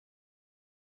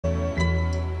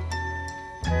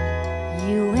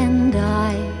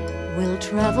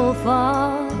travel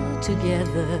far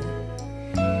together.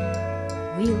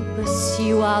 We'll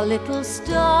pursue our little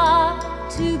star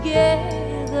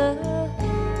together.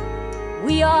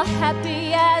 We are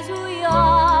happy as we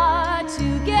are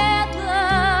together.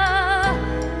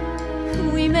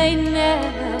 We may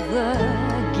never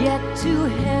get to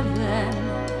heaven,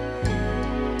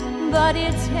 but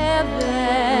it's heaven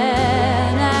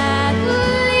at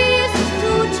least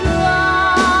to try.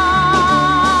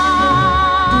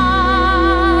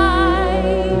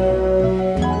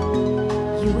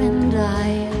 You and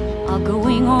I are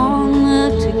going on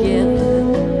together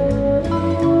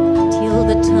till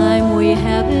the time we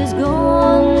have is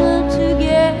gone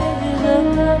together.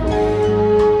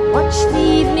 Watch the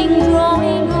evening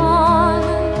drawing on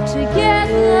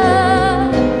together,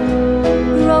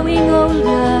 growing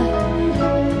older,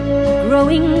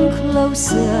 growing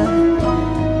closer,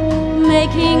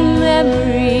 making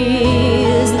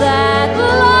memories that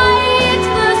light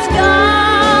the sky,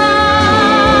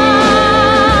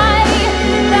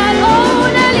 that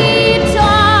only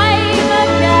time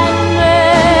can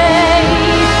make,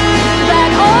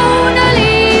 that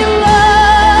only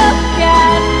love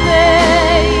can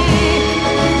make,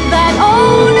 that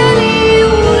only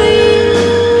we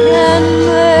can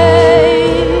make,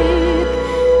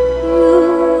 you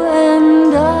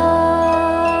and I.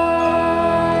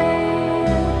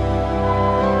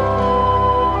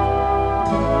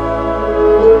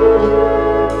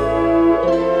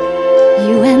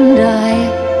 You and I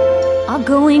are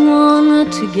going on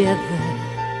together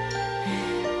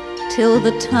till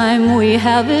the time we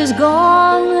have is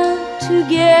gone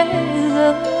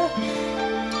together.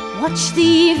 Watch the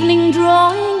evening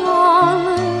drawing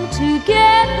on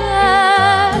together,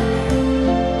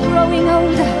 growing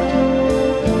older,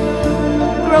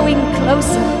 growing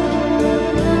closer,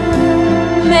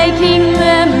 making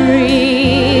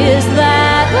memories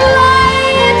that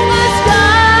light the sky,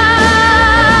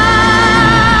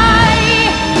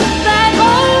 that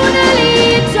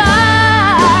only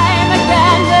time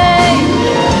can make,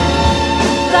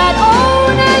 that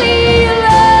only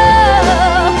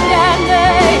love can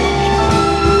make,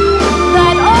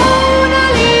 that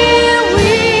only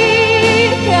we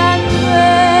can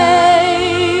make.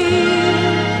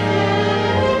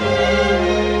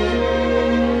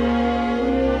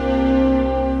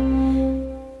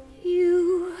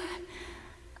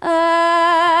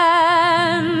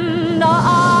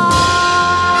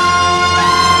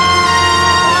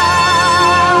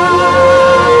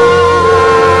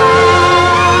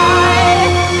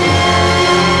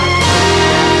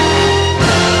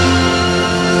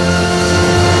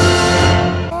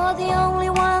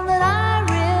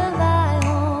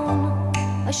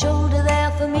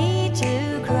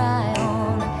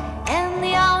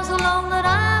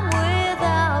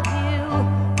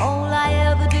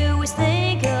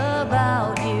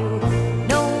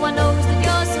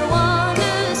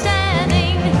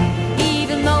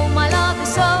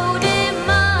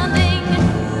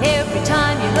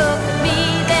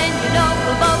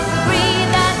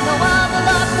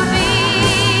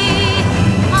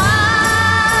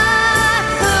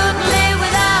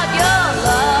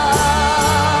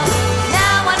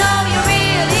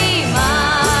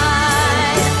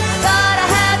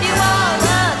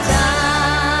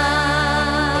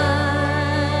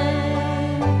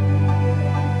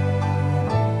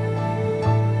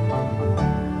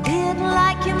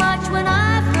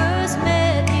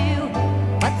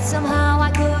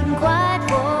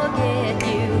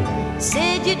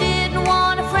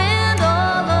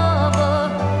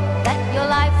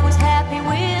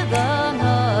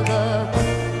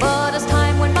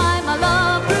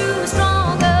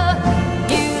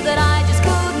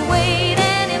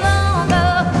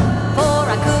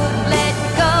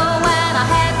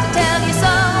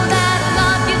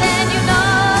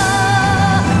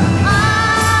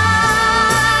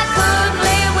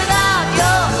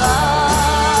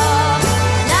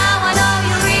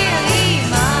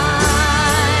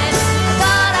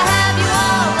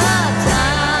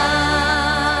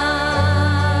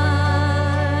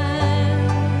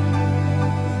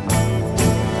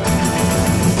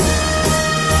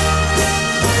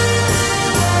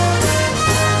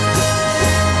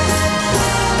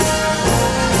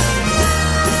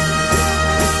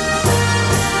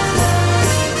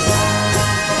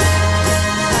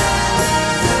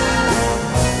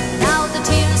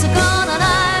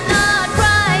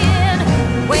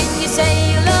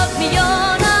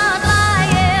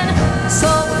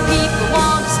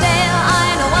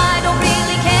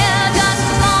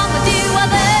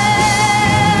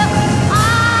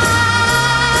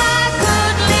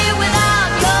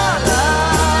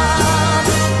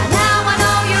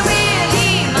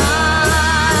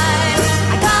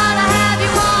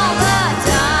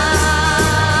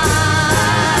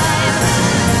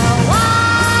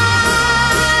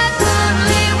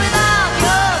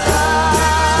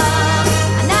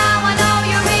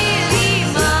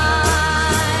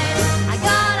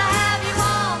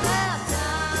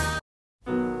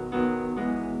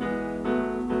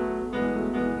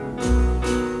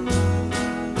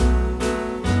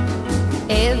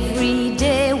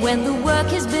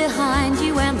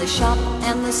 the shop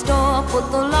and the store, put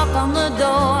the lock on the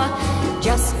door.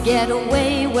 Just get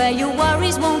away where your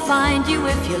worries won't find you.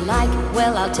 If you like,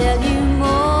 well, I'll tell you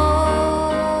more.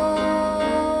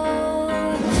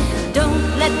 Don't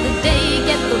let the day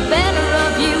get the better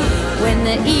of you. When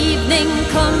the evening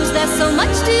comes, there's so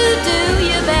much to do.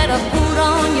 You better put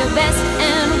on your best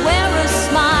and wear a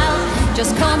smile.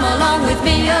 Just come along with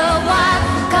me a while,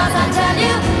 'cause I tell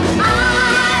you,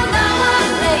 I know a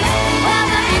place where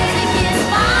the music is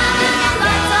fine and the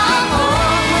lights are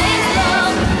always low.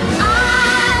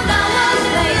 I know a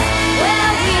place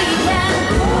where we can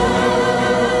go.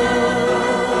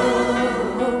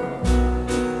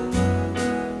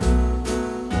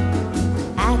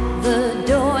 At the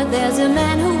door there's a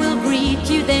man who will greet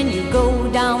you. Then you go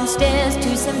downstairs to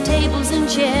some tables and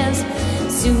chairs.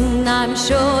 Soon I'm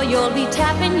sure you'll be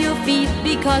tapping your feet,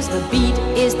 because the beat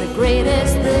is the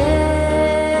greatest there.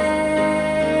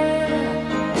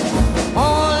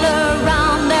 All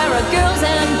around there are girls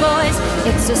and boys.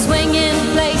 It's a swinging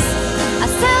place, a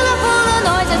cellar full of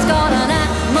noise. It's got an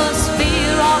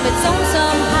atmosphere of its own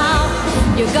somehow.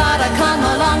 You gotta come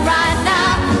along right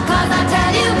now, 'cause I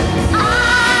tell you,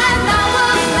 I know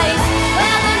a place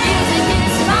where the music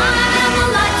is fine and the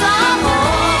lights are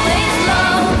always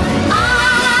low.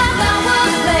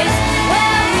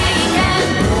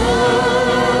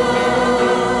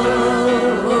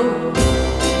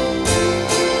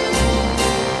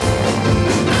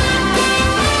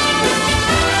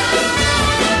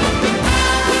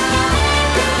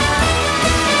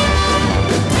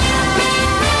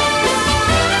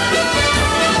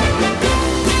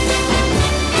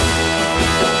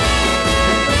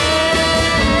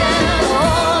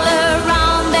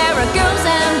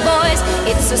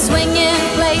 It's a swinging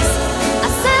place, a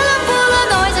cellar full of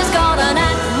noise. It's got an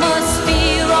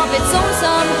atmosphere of its own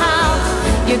somehow.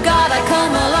 You gotta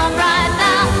come along right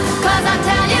now, 'cause I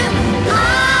tell you, I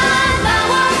know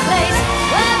a place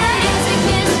where the music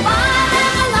is fine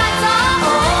and the lights are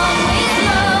always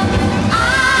low.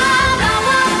 I know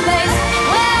a place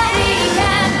where we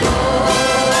can go.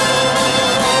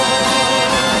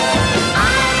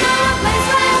 I know a place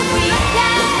where we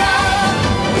can go.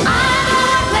 I know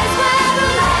a place where the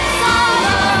lights are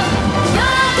low.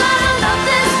 You're gonna love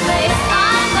this place,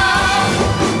 I know.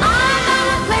 I know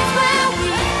a place where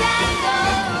we can go.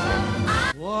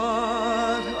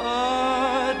 What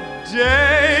a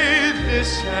day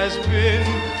this has been.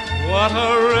 What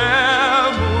a rare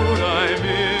mood I'm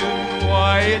in.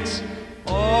 Why, it's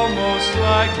almost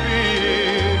like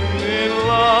being in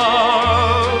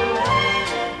love.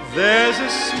 There's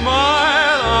a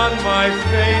smile on my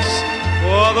face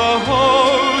for the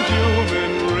whole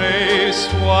human race.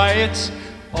 Why, it's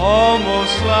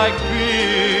almost like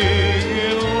being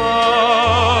in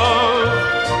love.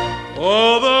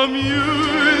 Oh, the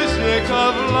music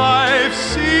of life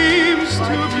seems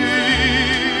to be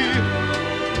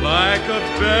like a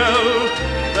bell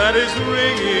that is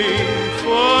ringing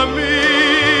for me.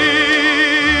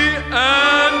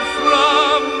 And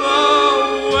from the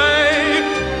way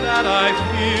that I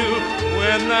feel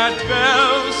when that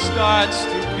bell starts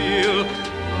to peal,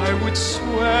 I would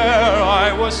swear I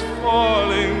was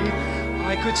falling.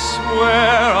 I could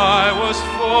swear I was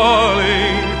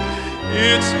falling.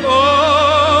 It's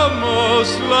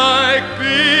almost like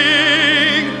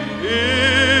being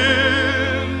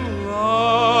in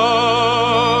love.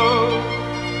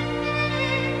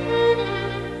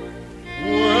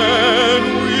 When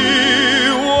we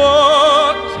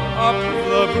walked up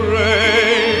the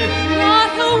brae,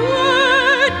 Not a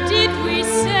word did we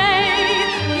say.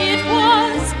 It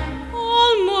was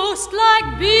almost like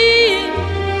being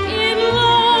in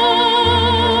love.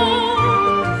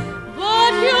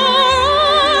 But your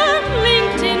arm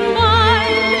linked in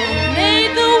mine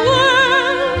made the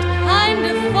world kind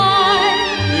of fine.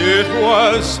 it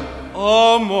was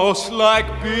almost like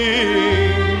being